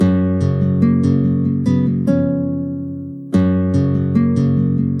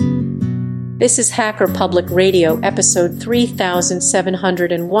This is Hacker Public Radio, episode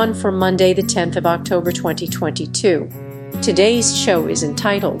 3701 for Monday, the 10th of October 2022. Today's show is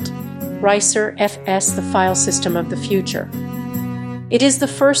entitled ReiserFS, the File System of the Future. It is the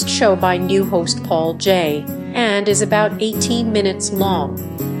first show by new host Paul J. and is about 18 minutes long.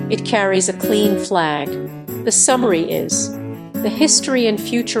 It carries a clean flag. The summary is the history and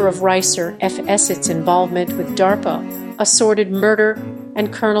future of ReiserFS, its involvement with DARPA, assorted murder,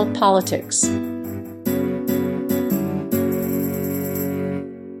 and kernel politics.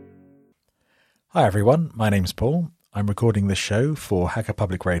 Hi everyone, my name's Paul. I'm recording this show for Hacker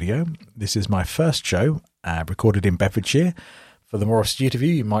Public Radio. This is my first show, recorded in Bedfordshire. For the more astute of you,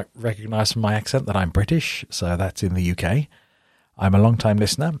 you might recognise from my accent that I'm British, so that's in the UK. I'm a long-time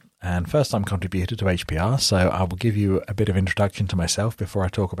listener and first-time contributor to HPR, so I will give you a bit of introduction to myself before I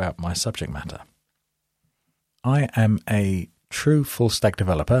talk about my subject matter. I am a true full-stack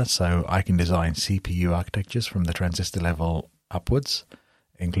developer, so I can design CPU architectures from the transistor level upwards,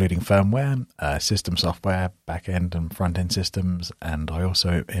 including firmware, system software, back-end and front-end systems, and I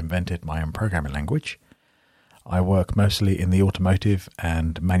also invented my own programming language. I work mostly in the automotive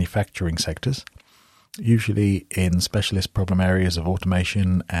and manufacturing sectors, usually in specialist problem areas of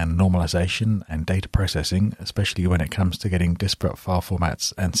automation and normalization and data processing, especially when it comes to getting disparate file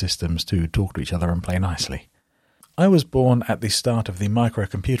formats and systems to talk to each other and play nicely. I was born at the start of the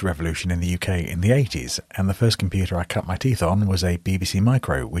microcomputer revolution in the UK in the 80s, and the first computer I cut my teeth on was a BBC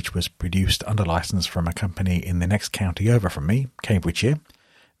Micro, which was produced under license from a company in the next county over from me, Cambridgeshire.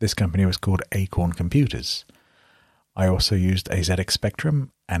 This company was called Acorn Computers. I also used a ZX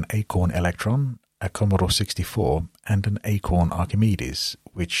Spectrum, an Acorn Electron, a Commodore 64, and an Acorn Archimedes,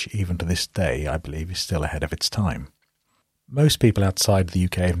 which even to this day I believe is still ahead of its time. Most people outside the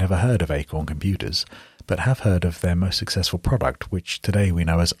UK have never heard of Acorn Computers, but have heard of their most successful product, which today we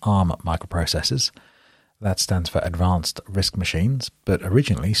know as ARM microprocessors. That stands for Advanced RISC Machines, but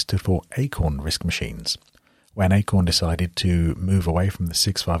originally stood for Acorn RISC Machines. When Acorn decided to move away from the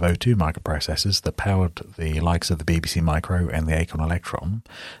 6502 microprocessors that powered the likes of the BBC Micro and the Acorn Electron,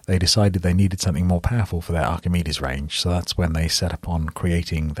 they decided they needed something more powerful for their Archimedes range, so that's when they set upon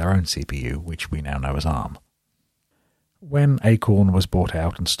creating their own CPU, which we now know as ARM. When Acorn was bought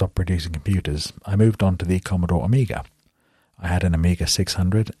out and stopped producing computers, I moved on to the Commodore Amiga. I had an Amiga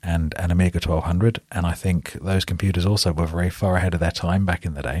 600 and an Amiga 1200, and I think those computers also were very far ahead of their time back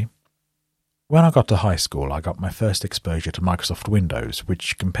in the day. When I got to high school, I got my first exposure to Microsoft Windows,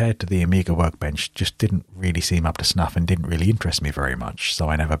 which compared to the Amiga Workbench just didn't really seem up to snuff and didn't really interest me very much, so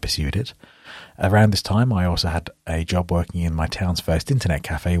I never pursued it. Around this time, I also had a job working in my town's first internet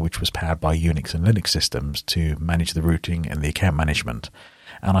cafe, which was powered by Unix and Linux systems to manage the routing and the account management.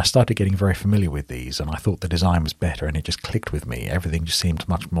 And I started getting very familiar with these, and I thought the design was better, and it just clicked with me. Everything just seemed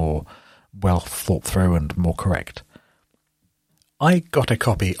much more well thought through and more correct. I got a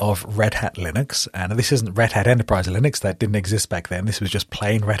copy of Red Hat Linux, and this isn't Red Hat Enterprise Linux, that didn't exist back then. This was just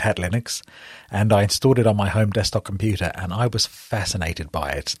plain Red Hat Linux, and I installed it on my home desktop computer, and I was fascinated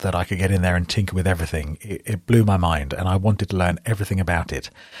by it, that I could get in there and tinker with everything. It blew my mind, and I wanted to learn everything about it.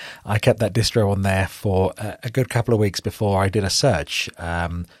 I kept that distro on there for a good couple of weeks before I did a search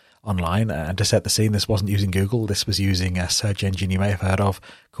online, and to set the scene, this wasn't using Google, this was using a search engine you may have heard of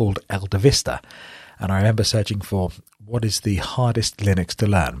called AltaVista. And I remember searching for what is the hardest Linux to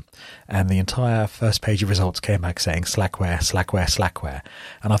learn. And the entire first page of results came back saying Slackware, Slackware, Slackware.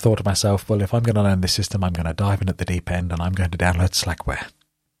 And I thought to myself, well, if I'm going to learn this system, I'm going to dive in at the deep end and I'm going to download Slackware.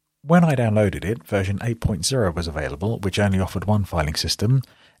 When I downloaded it, version 8.0 was available, which only offered one filing system,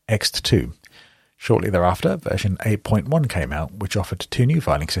 ext2. Shortly thereafter, version 8.1 came out, which offered two new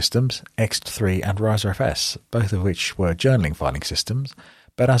filing systems, ext3 and ReiserFS, both of which were journaling filing systems.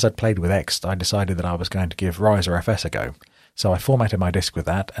 But as I'd played with Ext, I decided that I was going to give ReiserFS a go. So I formatted my disk with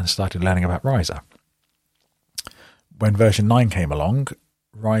that and started learning about Reiser. When version 9 came along,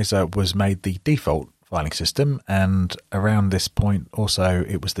 Reiser was made the default filing system, and around this point also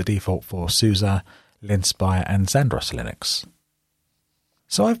it was the default for SUSE, Linspire and Xandros Linux.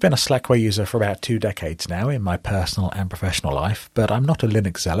 So I've been a Slackware user for about 2 decades now in my personal and professional life, but I'm not a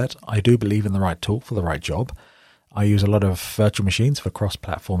Linux zealot. I do believe in the right tool for the right job. I use a lot of virtual machines for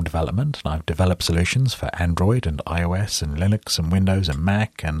cross-platform development, and I've developed solutions for Android and iOS and Linux and Windows and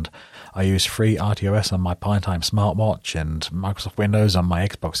Mac, and I use free RTOS on my PineTime smartwatch and Microsoft Windows on my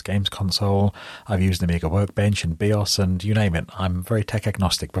Xbox games console. I've used Amiga Workbench and BIOS and you name it. I'm very tech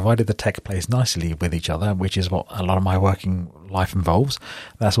agnostic, provided the tech plays nicely with each other, which is what a lot of my working life involves.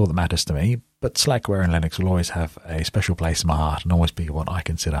 That's all that matters to me. But Slackware and Linux will always have a special place in my heart and always be what I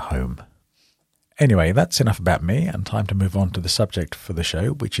consider home. Anyway, that's enough about me, and time to move on to the subject for the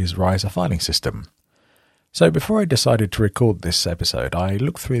show, which is Reiser filing system. So before I decided to record this episode, I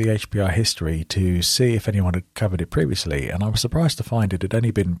looked through the HPR history to see if anyone had covered it previously, and I was surprised to find it had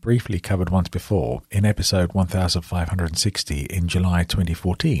only been briefly covered once before, in episode 1560 in July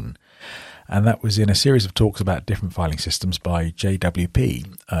 2014. And that was in a series of talks about different filing systems by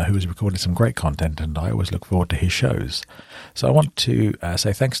JWP, who has recorded some great content, and I always look forward to his shows. So I want to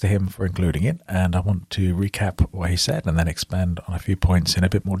say thanks to him for including it, and I want to recap what he said and then expand on a few points in a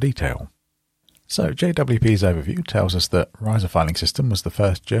bit more detail. So JWP's overview tells us that Reiser filing system was the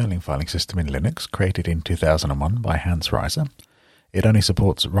first journaling filing system in Linux, created in 2001 by Hans Reiser. It only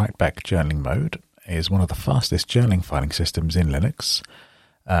supports write-back journaling mode, is one of the fastest journaling filing systems in Linux.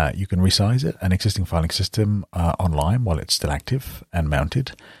 You can resize it, an existing filing system, online while it's still active and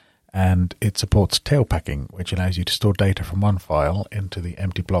mounted, and it supports tailpacking, which allows you to store data from one file into the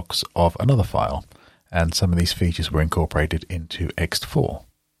empty blocks of another file, and some of these features were incorporated into ext4.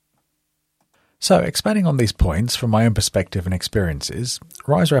 So, expanding on these points from my own perspective and experiences,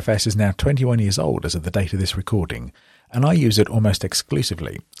 ReiserFS is now 21 years old as of the date of this recording, and I use it almost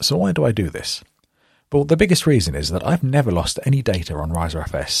exclusively. So why do I do this? Well, the biggest reason is that I've never lost any data on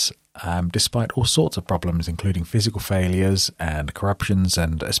ReiserFS, despite all sorts of problems, including physical failures and corruptions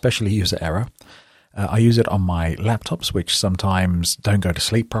and especially user error. I use it on my laptops, which sometimes don't go to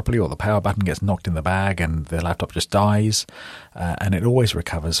sleep properly, or the power button gets knocked in the bag and the laptop just dies, and it always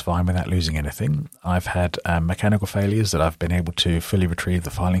recovers fine without losing anything. I've had mechanical failures that I've been able to fully retrieve the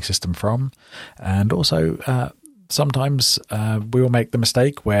filing system from, and also sometimes we will make the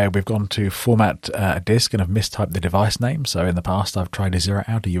mistake where we've gone to format a disk and have mistyped the device name. So in the past, I've tried to zero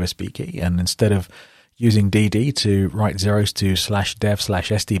out a USB key, and instead of using DD to write zeros to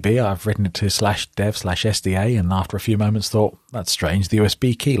 /dev/SDB, I've written it to /dev/SDA, and after a few moments thought, that's strange, the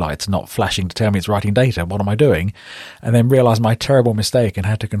USB key light's not flashing to tell me it's writing data, what am I doing? And then realised my terrible mistake and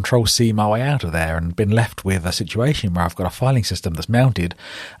had to Control-C my way out of there, and been left with a situation where I've got a filing system that's mounted,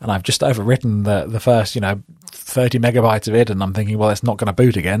 and I've just overwritten the first, 30 megabytes of it, and I'm thinking, well, it's not going to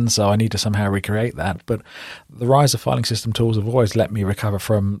boot again, so I need to somehow recreate that. But the Reiser filing system tools have always let me recover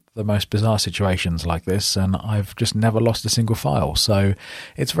from the most bizarre situations like this, and I've just never lost a single file. So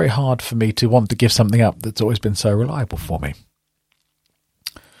it's very hard for me to want to give something up that's always been so reliable for me.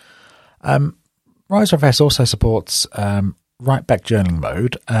 ReiserFS also supports write-back journaling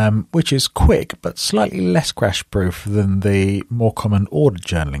mode, which is quick but slightly less crash-proof than the more common ordered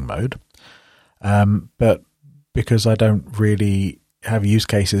journaling mode. But because I don't really have use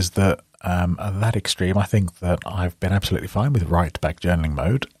cases that are that extreme, I think that I've been absolutely fine with write-back journaling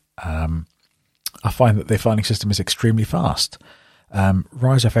mode. I find that the filing system is extremely fast.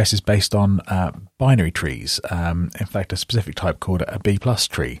 ReiserFS is based on binary trees, in fact a specific type called a B+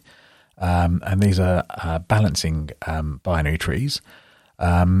 tree, and these are balancing binary trees.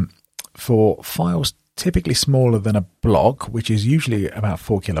 For files typically smaller than a block, which is usually about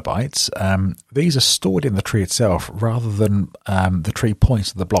 4 kilobytes. These are stored in the tree itself rather than the tree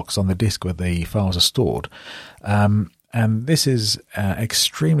points to the blocks on the disk where the files are stored. And this is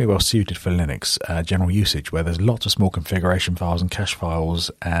extremely well suited for Linux general usage, where there's lots of small configuration files and cache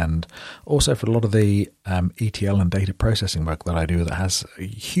files, and also for a lot of the ETL and data processing work that I do that has a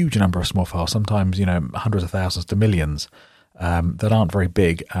huge number of small files, sometimes hundreds of thousands to millions. That aren't very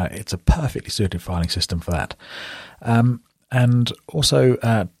big. It's a perfectly suited filing system for that. And also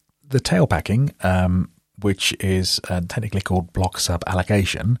the tailpacking, which is technically called block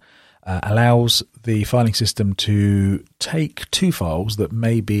sub-allocation, allows the filing system to take two files that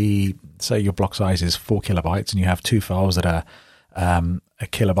may be, say your block size is 4 kilobytes and you have two files that are a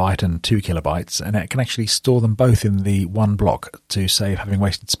kilobyte and 2 kilobytes, and it can actually store them both in the one block to save having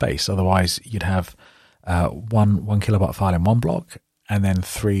wasted space. Otherwise, you'd have one kilobyte file in one block and then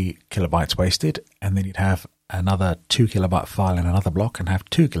 3 kilobytes wasted, and then you'd have another 2 kilobyte file in another block and have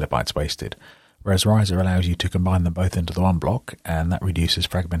 2 kilobytes wasted. Whereas Reiser allows you to combine them both into the one block, and that reduces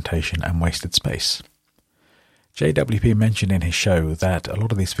fragmentation and wasted space. JWP mentioned in his show that a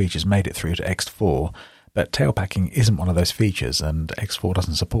lot of these features made it through to ext4, but tailpacking isn't one of those features, and ext4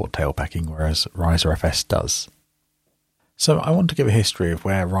 doesn't support tailpacking, whereas ReiserFS does. So I want to give a history of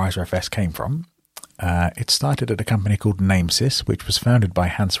where ReiserFS came from. It started at a company called Namesys, which was founded by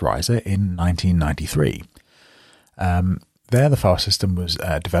Hans Reiser in 1993. There, the file system was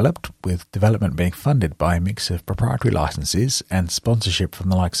developed, with development being funded by a mix of proprietary licenses and sponsorship from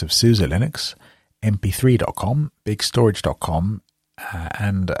the likes of SUSE Linux, mp3.com, bigstorage.com,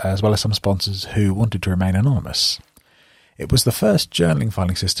 and as well as some sponsors who wanted to remain anonymous. It was the first journaling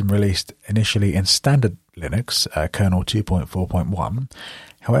filing system released initially in standard Linux, kernel 2.4.1,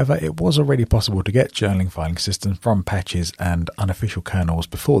 However, it was already possible to get journaling filing systems from patches and unofficial kernels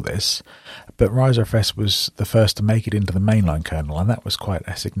before this, but ReiserFS was the first to make it into the mainline kernel, and that was quite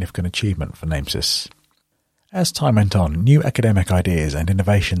a significant achievement for Namesys. As time went on, new academic ideas and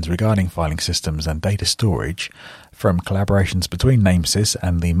innovations regarding filing systems and data storage, from collaborations between Namesys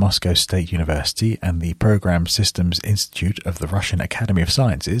and the Moscow State University and the Program Systems Institute of the Russian Academy of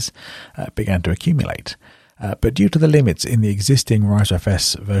Sciences, began to accumulate. But due to the limits in the existing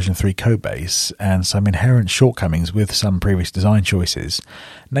ReiserFS version 3 codebase and some inherent shortcomings with some previous design choices,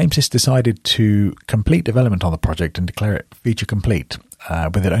 Namesys decided to complete development on the project and declare it feature complete,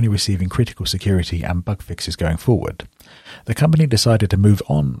 with it only receiving critical security and bug fixes going forward. The company decided to move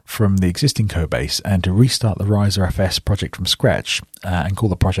on from the existing codebase and to restart the ReiserFS project from scratch and call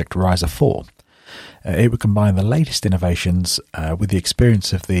the project Reiser4. It would combine the latest innovations with the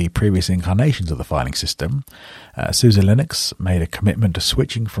experience of the previous incarnations of the filing system. SUSE Linux made a commitment to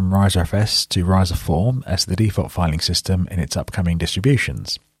switching from ReiserFS to Reiser4 as the default filing system in its upcoming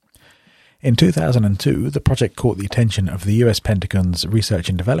distributions. In 2002, the project caught the attention of the US Pentagon's Research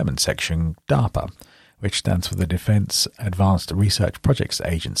and Development Section, DARPA, which stands for the Defense Advanced Research Projects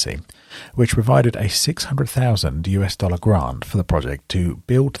Agency, which provided a $600,000 grant for the project to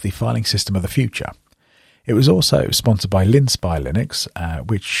build the filing system of the future. It was also sponsored by Linspy Linux,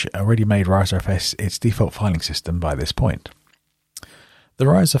 which already made ReiserFS its default filing system by this point. The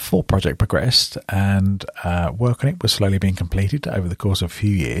Reiser4 project progressed, and work on it was slowly being completed over the course of a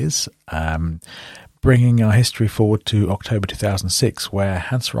few years, bringing our history forward to October 2006, where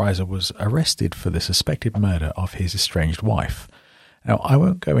Hans Reiser was arrested for the suspected murder of his estranged wife. Now, I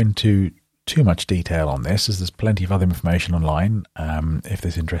won't go into too much detail on this, as there's plenty of other information online if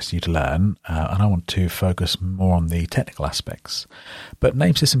this interests you to learn, and I want to focus more on the technical aspects. But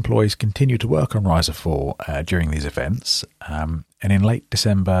Namesys employees continued to work on Reiser4 during these events, and in late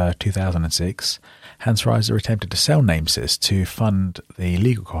December 2006, Hans Reiser attempted to sell Namesys to fund the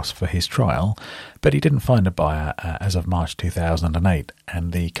legal costs for his trial, but he didn't find a buyer as of March 2008,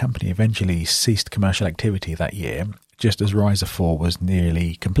 and the company eventually ceased commercial activity that year, just as Reiser4 was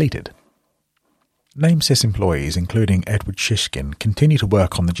nearly completed. Namesys employees, including Edward Shishkin, continued to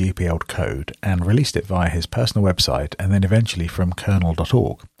work on the GPL code and released it via his personal website and then eventually from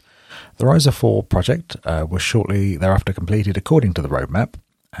kernel.org. The Reiser4 project was shortly thereafter completed according to the roadmap,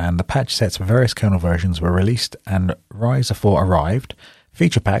 and the patch sets for various kernel versions were released, and Reiser4 arrived,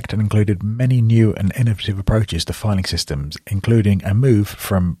 feature-packed, and included many new and innovative approaches to filing systems, including a move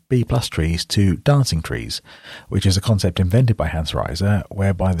from B+ trees to dancing trees, which is a concept invented by Hans Reiser,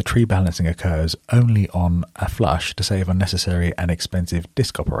 whereby the tree balancing occurs only on a flush to save unnecessary and expensive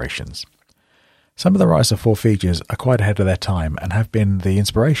disk operations. Some of the Reiser4 features are quite ahead of their time and have been the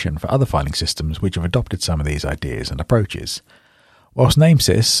inspiration for other filing systems which have adopted some of these ideas and approaches. Whilst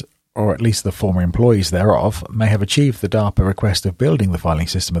Namesys, or at least the former employees thereof, may have achieved the DARPA request of building the filing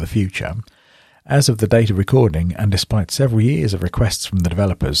system of the future, as of the date of recording, and despite several years of requests from the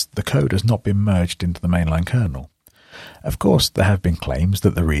developers, the code has not been merged into the mainline kernel. Of course, there have been claims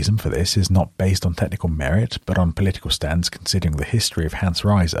that the reason for this is not based on technical merit, but on political stance considering the history of Hans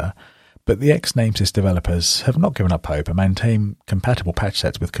Reiser, but the ex-Namesys developers have not given up hope and maintain compatible patch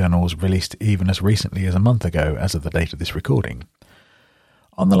sets with kernels released even as recently as a month ago as of the date of this recording.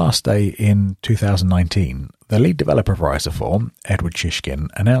 On the last day in 2019, the lead developer of Reiser4, Edward Shishkin,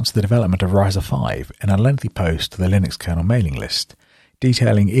 announced the development of Reiser5 in a lengthy post to the Linux kernel mailing list,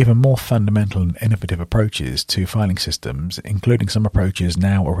 detailing even more fundamental and innovative approaches to filing systems, including some approaches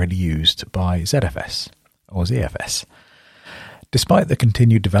now already used by ZFS, or ZFS. Despite the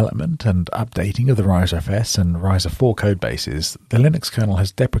continued development and updating of the ReiserFS and Reiser4 codebases, the Linux kernel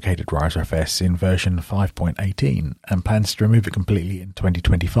has deprecated ReiserFS in version 5.18 and plans to remove it completely in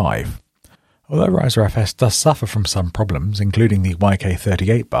 2025. Although ReiserFS does suffer from some problems, including the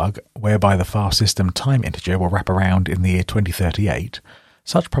YK38 bug, whereby the file system time integer will wrap around in the year 2038,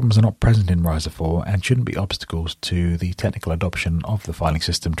 such problems are not present in Reiser4 and shouldn't be obstacles to the technical adoption of the filing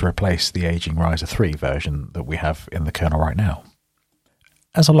system to replace the aging Reiser3 version that we have in the kernel right now.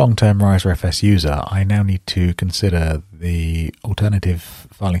 As a long-term ReiserFS user, I now need to consider the alternative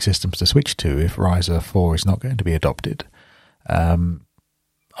filing systems to switch to if Reiser4 is not going to be adopted.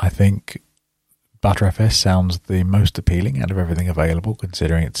 I think ButterFS sounds the most appealing out of everything available,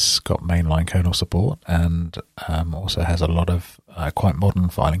 considering it's got mainline kernel support and also has a lot of quite modern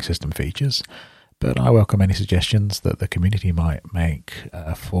filing system features. But I welcome any suggestions that the community might make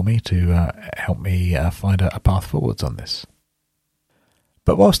for me to help me find a path forwards on this.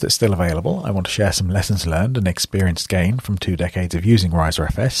 But whilst it's still available, I want to share some lessons learned and experience gained from 2 decades of using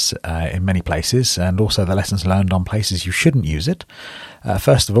ReiserFS in many places, and also the lessons learned on places you shouldn't use it.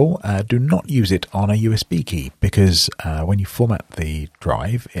 First of all, do not use it on a USB key, because when you format the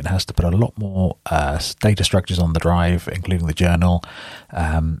drive, it has to put a lot more data structures on the drive, including the journal,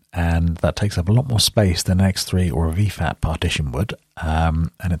 and that takes up a lot more space than an X3 or a VFAT partition would,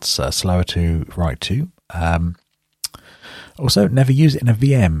 and it's slower to write to. Also, never use it in a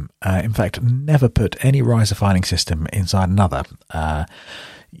VM. In fact, never put any Reiser filing system inside another.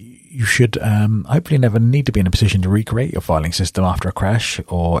 You should hopefully never need to be in a position to recreate your filing system after a crash,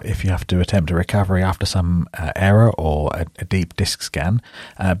 or if you have to attempt a recovery after some error or a deep disk scan.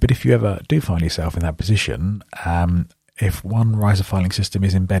 But if you ever do find yourself in that position, if one Reiser filing system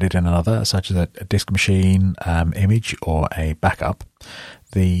is embedded in another, such as a disk machine, image, or a backup,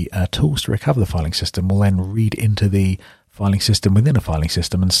 the tools to recover the filing system will then read into the filing system within a filing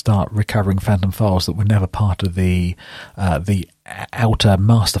system and start recovering phantom files that were never part of the outer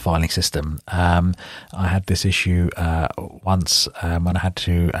master filing system. I had this issue once when I had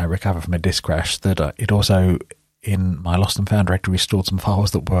to recover from a disk crash, that it also, in my lost and found directory, stored some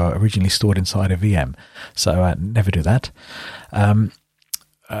files that were originally stored inside a VM. So never do that. Some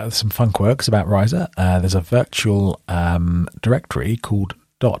fun quirks about Reiser. There's a virtual directory called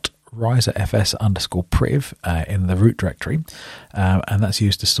 .ReiserFS_priv in the root directory, and that's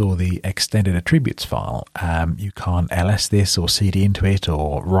used to store the extended attributes file. You can't ls this or cd into it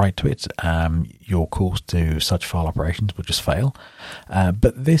or write to it. Your calls to such file operations will just fail.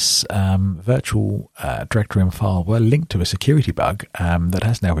 But this virtual directory and file were linked to a security bug that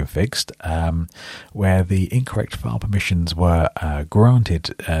has now been fixed, where the incorrect file permissions were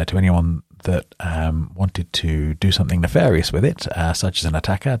granted to anyone that wanted to do something nefarious with it, such as an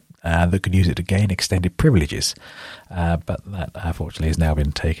attacker that could use it to gain extended privileges. But that, unfortunately, has now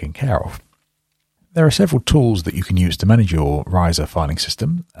been taken care of. There are several tools that you can use to manage your Reiser filing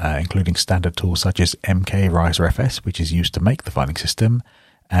system, including standard tools such as MK ReiserFS, which is used to make the filing system,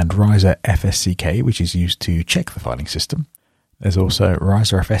 and ReiserFSCK, which is used to check the filing system. There's also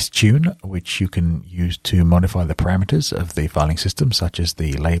ReiserFS Tune, which you can use to modify the parameters of the filing system, such as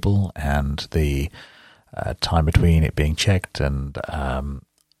the label and the time between it being checked and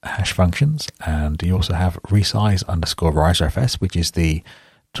hash functions. And you also have resize_ReiserFS, which is the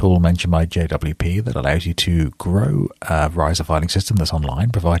tool mentioned by JWP that allows you to grow a Reiser filing system that's online,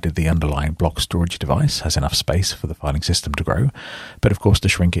 provided the underlying block storage device has enough space for the filing system to grow. But of course, to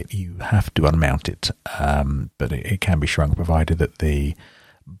shrink it, you have to unmount it. But it can be shrunk provided that the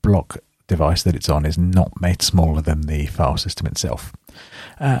block device that it's on is not made smaller than the file system itself.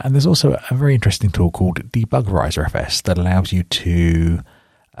 And there's also a very interesting tool called Debug ReiserFS that allows you to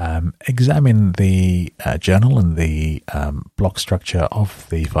examine the journal and the block structure of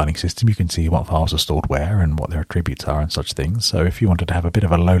the filing system. You can see what files are stored where and what their attributes are and such things. So if you wanted to have a bit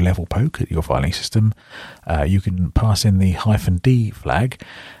of a low-level poke at your filing system, you can pass in the -d flag,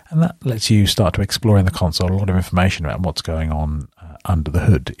 and that lets you start to explore in the console a lot of information about what's going on under the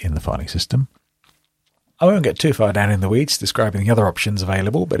hood in the filing system. I won't get too far down in the weeds describing the other options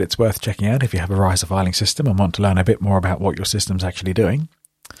available, but it's worth checking out if you have a Reiser filing system and want to learn a bit more about what your system's actually doing.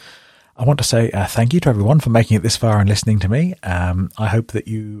 I want to say thank you to everyone for making it this far and listening to me. I hope that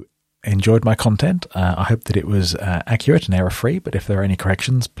you enjoyed my content. I hope that it was accurate and error-free, but if there are any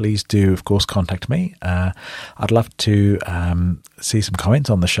corrections, please do, of course, contact me. I'd love to see some comments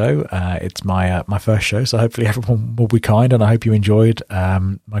on the show. It's my first show, so hopefully everyone will be kind, and I hope you enjoyed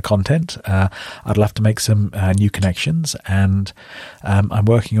my content. I'd love to make some new connections, and I'm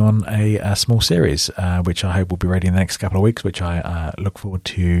working on a small series, which I hope will be ready in the next couple of weeks, which I look forward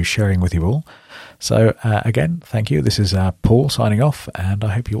to sharing with you all. So again, thank you. This is Paul signing off, and I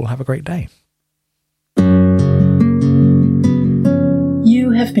hope you all have a great day.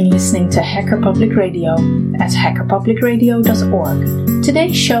 You have been listening to Hacker Public Radio at hackerpublicradio.org.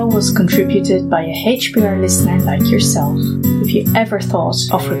 Today's show was contributed by a HPR listener like yourself. If you ever thought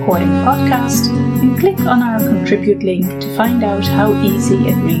of recording a podcast, then click on our contribute link to find out how easy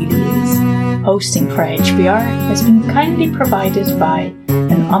it really is. Hosting for HPR has been kindly provided by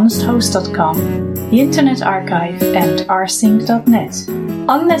anhonesthost.com, the Internet Archive, and rsync.net.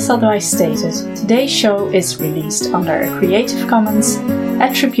 Unless otherwise stated, today's show is released under a Creative Commons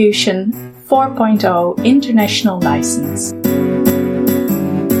Attribution 4.0 International License.